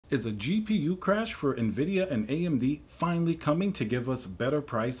Is a GPU crash for Nvidia and AMD finally coming to give us better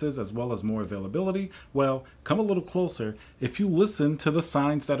prices as well as more availability? Well, come a little closer. If you listen to the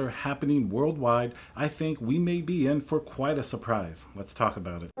signs that are happening worldwide, I think we may be in for quite a surprise. Let's talk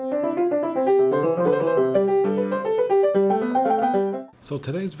about it. So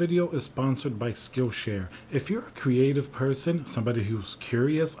today's video is sponsored by Skillshare. If you're a creative person, somebody who's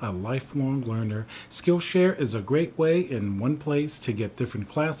curious, a lifelong learner, Skillshare is a great way in one place to get different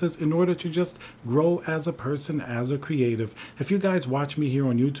classes in order to just grow as a person, as a creative. If you guys watch me here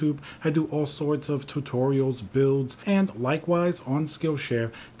on YouTube, I do all sorts of tutorials, builds, and likewise on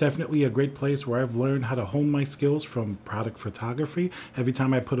Skillshare. Definitely a great place where I've learned how to hone my skills from product photography. Every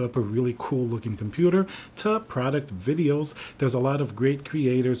time I put up a really cool looking computer to product videos, there's a lot of great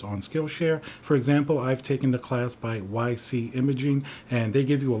creators on Skillshare. For example, I've taken the class by YC Imaging, and they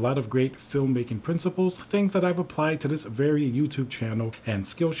give you a lot of great filmmaking principles, things that I've applied to this very YouTube channel, and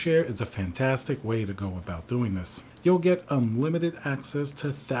Skillshare is a fantastic way to go about doing this. You'll get unlimited access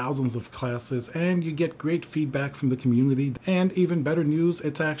to thousands of classes, and you get great feedback from the community. And even better news,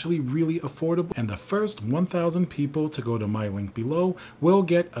 it's actually really affordable. And the first 1,000 people to go to my link below will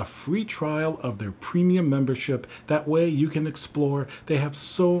get a free trial of their premium membership. That way you can explore. They have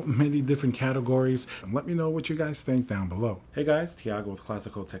so many different categories. And let me know what you guys think down below. Hey guys, Tiago with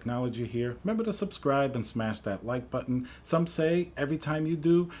Classical Technology here. Remember to subscribe and smash that like button. Some say every time you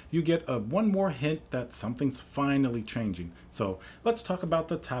do, you get one more hint that something's finally changing. So let's talk about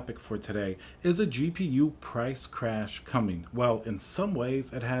the topic for today. Is a GPU price crash coming? Well, in some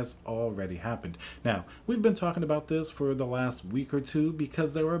ways it has already happened. Now, we've been talking about this for the last week or two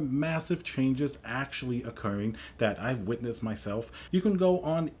because there are massive changes actually occurring that I've witnessed myself. You can go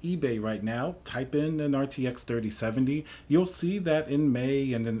on eBay right now, type in an RTX 3070. You'll see that in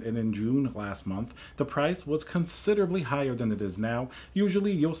May and in June last month, the price was considerably higher than it is now.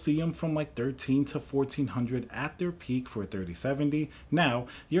 Usually you'll see them from like 13 to 1400 at their peak for a 3070. Now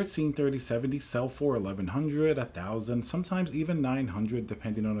you're seeing 3070 sell for 1100, 1000, sometimes even 900,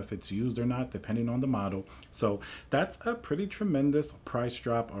 depending on if it's used or not, depending on the model. So that's a pretty tremendous price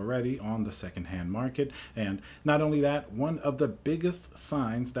drop already on the secondhand market. And not only that, one of the biggest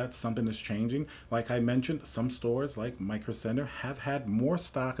signs that something is changing, like I mentioned, some stores like Micro Center have had more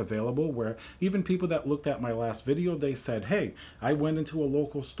stock available, where even people that looked at my last video, they said, hey, I went into a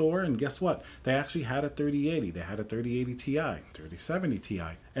local store and guess what? They actually had a 3080. They had a 3080 Ti, 3070 Ti.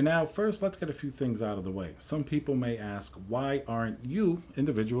 And now first, let's get a few things out of the way. Some people may ask, why aren't you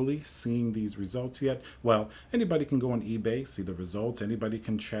individually seeing these results yet? Well, anybody can go on eBay, see the results. Anybody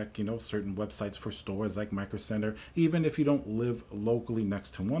can check, certain websites for stores like Micro Center, even if you don't live locally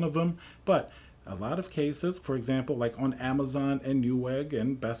next to one of them. But a lot of cases, for example, like on Amazon and Newegg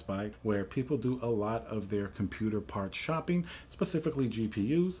and Best Buy, where people do a lot of their computer parts shopping, specifically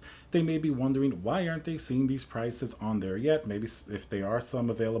GPUs, they may be wondering, why aren't they seeing these prices on there yet? Maybe if there are some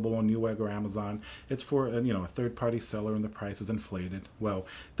available on Newegg or Amazon, it's for a third-party seller and the price is inflated. Well,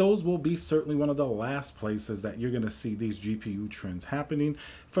 those will be certainly one of the last places that you're going to see these GPU trends happening.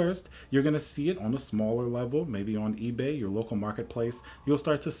 First, you're going to see it on a smaller level, maybe on eBay, your local marketplace. You'll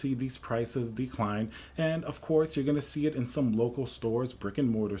start to see these prices decline. And of course, you're going to see it in some local stores, brick and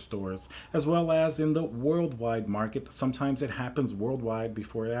mortar stores, as well as in the worldwide market. Sometimes it happens worldwide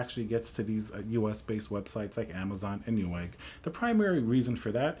before it actually gets to these US-based websites like Amazon and Newegg. The primary reason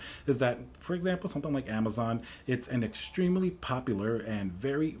for that is that, for example, something like Amazon, it's an extremely popular and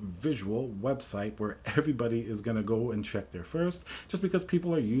very visual website where everybody is going to go and check there first, just because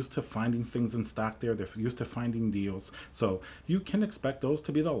people are used to finding things in stock there. They're used to finding deals. So you can expect those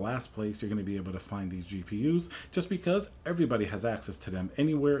to be the last place you're going to be able to find these GPUs, just because everybody has access to them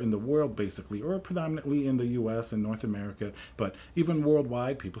anywhere in the world, basically, or predominantly in the US and North America. But even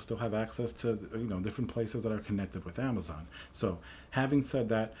worldwide, people still have access to different places that are connected with Amazon. So having said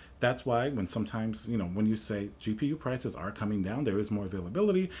that, that's why when sometimes when you say GPU prices are coming down, there is more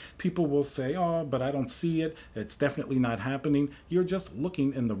availability, people will say, oh, but I don't see it, it's definitely not happening. You're just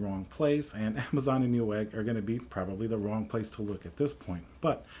looking in the wrong place, and Amazon and Newegg are going to be probably the wrong place to look at this point.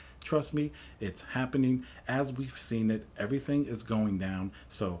 But trust me, it's happening as we've seen it. Everything is going down.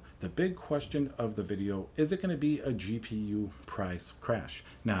 So the big question of the video, is it going to be a GPU price crash?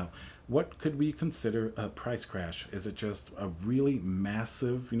 Now, what could we consider a price crash? Is it just a really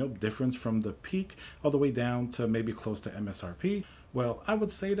massive, difference from the peak all the way down to maybe close to MSRP? Well, I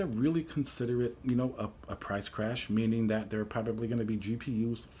would say to really consider it, a price crash, meaning that there are probably going to be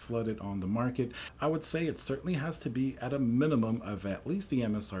GPUs flooded on the market. I would say it certainly has to be at a minimum of at least the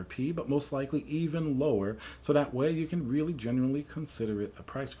MSRP, but most likely even lower. So that way you can really generally consider it a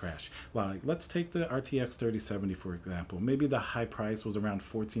price crash. Like, let's take the RTX 3070, for example. Maybe the high price was around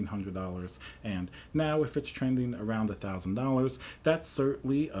 $1,400, and now if it's trending around $1,000, that's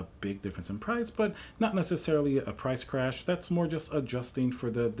certainly a big difference in price, but not necessarily a price crash. That's more just adjusting for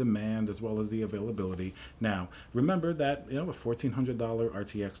the demand as well as the availability. Now, remember that a $1,400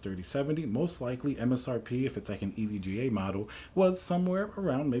 RTX 3070, most likely MSRP, if it's like an EVGA model, was somewhere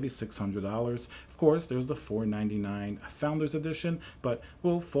around maybe $600. Of course, there's the $499 Founders Edition, but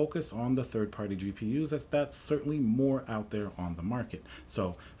we'll focus on the third-party GPUs as that's certainly more out there on the market.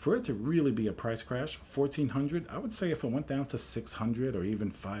 So for it to really be a price crash, 1400, I would say if it went down to 600 or even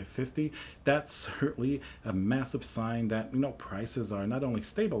 550, that's certainly a massive sign that prices are not only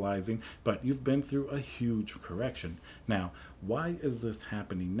stabilizing, but you've been through a huge correction. Now, why is this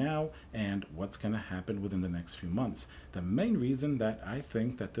happening now, and what's going to happen within the next few months? The main reason that I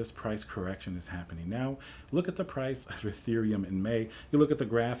think that this price correction is happening now, look at the price of Ethereum in May. You look at the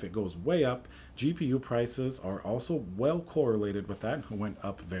graph, it goes way up. GPU prices are also well correlated with that, it went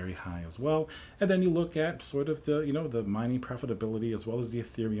up very high as well. And then you look at sort of the, the mining profitability as well as the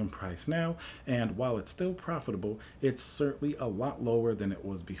Ethereum price now. And while it's still profitable, it's certainly a lot lower than it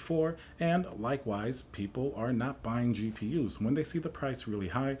was before. And likewise, people are not buying GPUs. When they see the price really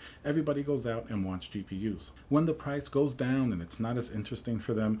high, everybody goes out and wants GPUs. When the price goes down and it's not as interesting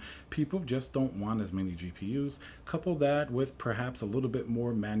for them, people just don't want as many GPUs. Couple that with perhaps a little bit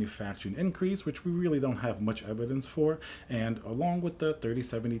more manufacturing increase, which we really don't have much evidence for, and along with the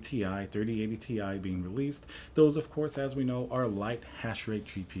 3070 Ti, 3080 Ti being released, those of course, as we know, are light hash rate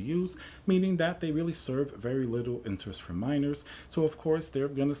GPUs, meaning that they really serve very little interest for miners. So of course, they're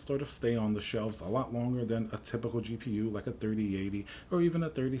going to sort of stay on the shelves a lot longer than a typical GPU like a 3080 or even a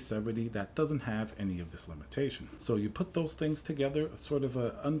 3070 that doesn't have any of this limitation. So you put those things together, sort of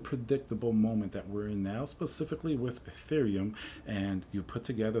an unpredictable moment that we're in now, specifically with Ethereum, and you put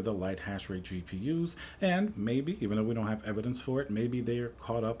together the light hash rate GPUs, and maybe, even though we don't have evidence for it, maybe they're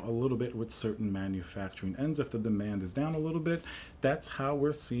caught up a little bit with certain manufacturing ends. If the demand is down a little bit, that's how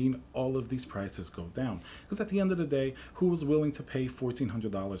we're seeing all of these prices go down. Because at the end of the day, who was willing to pay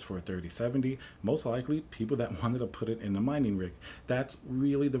 $1,400 for a 3070? Most likely people that wanted to put it in a mining rig. That's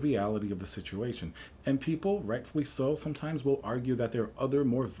really the reality of the situation. And people, rightfully so, sometimes will argue that there are other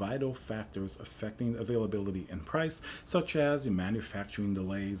more vital factors affecting availability and price, such as manufacturing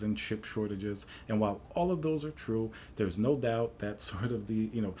delays and chip shortages. And while all of those are true, there's no doubt that sort of the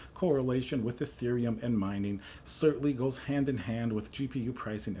correlation with Ethereum and mining certainly goes hand in hand with GPU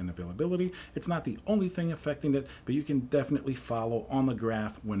pricing and availability. It's not the only thing affecting it, but you can definitely follow on the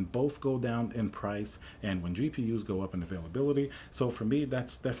graph when both go down in price and when GPUs go up in availability. So for me,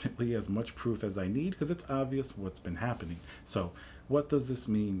 that's definitely as much proof as I need, because it's obvious what's been happening. So what does this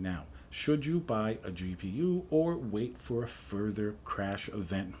mean now? Should you buy a GPU or wait for a further crash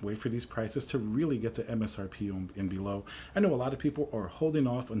event? Wait for these prices to really get to MSRP and below. I know a lot of people are holding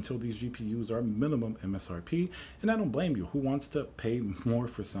off until these GPUs are minimum MSRP, and I don't blame you. Who wants to pay more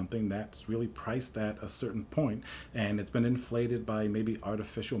for something that's really priced at a certain point and it's been inflated by maybe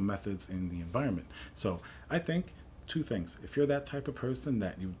artificial methods in the environment? So I think two things. If you're that type of person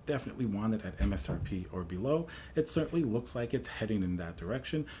that you definitely want it at MSRP or below, it certainly looks like it's heading in that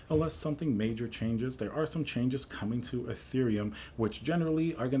direction unless something major changes. There are some changes coming to Ethereum, which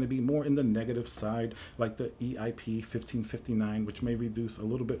generally are going to be more in the negative side, like the EIP 1559, which may reduce a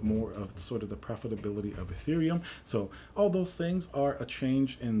little bit more of sort of the profitability of Ethereum. So all those things are a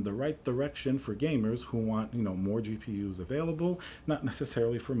change in the right direction for gamers who want, more GPUs available, not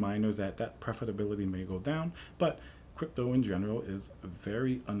necessarily for miners that profitability may go down, but crypto in general is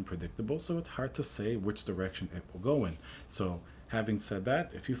very unpredictable, so it's hard to say which direction it will go in. So having said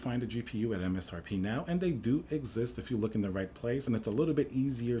that, if you find a GPU at MSRP now, and they do exist if you look in the right place, and it's a little bit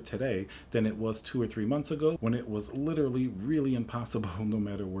easier today than it was 2 or 3 months ago when it was literally really impossible no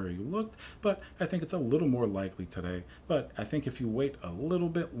matter where you looked, but I think it's a little more likely today. But I think if you wait a little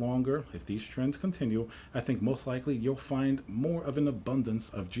bit longer, if these trends continue, I think most likely you'll find more of an abundance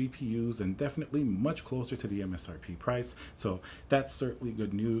of GPUs and definitely much closer to the MSRP price. So that's certainly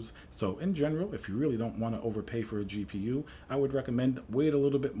good news. So in general, if you really don't want to overpay for a GPU, I would recommend wait a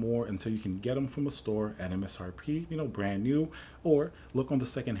little bit more until you can get them from a store at MSRP, brand new, or look on the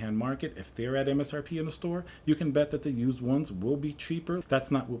secondhand market. If they're at MSRP in the store, you can bet that the used ones will be cheaper. That's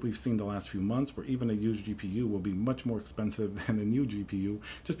not what we've seen the last few months, where even a used GPU will be much more expensive than a new GPU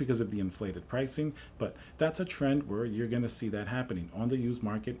just because of the inflated pricing. But that's a trend where you're going to see that happening on the used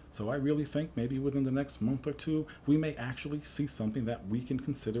market. So I really think maybe within the next month or two, we may actually see something that we can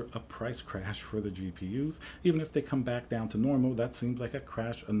consider a price crash for the GPUs. Even if they come back down to normal, that seems like a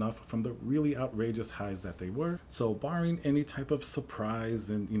crash enough from the really outrageous highs that they were. So barring any type of surprise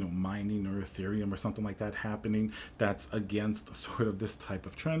and mining or Ethereum or something like that happening that's against sort of this type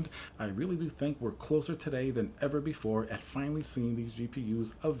of trend, I really do think we're closer today than ever before at finally seeing these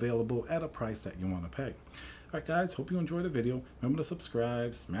GPUs available at a price that you want to pay. Alright guys, hope you enjoyed the video. Remember to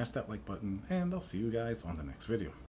subscribe, smash that like button, and I'll see you guys on the next video.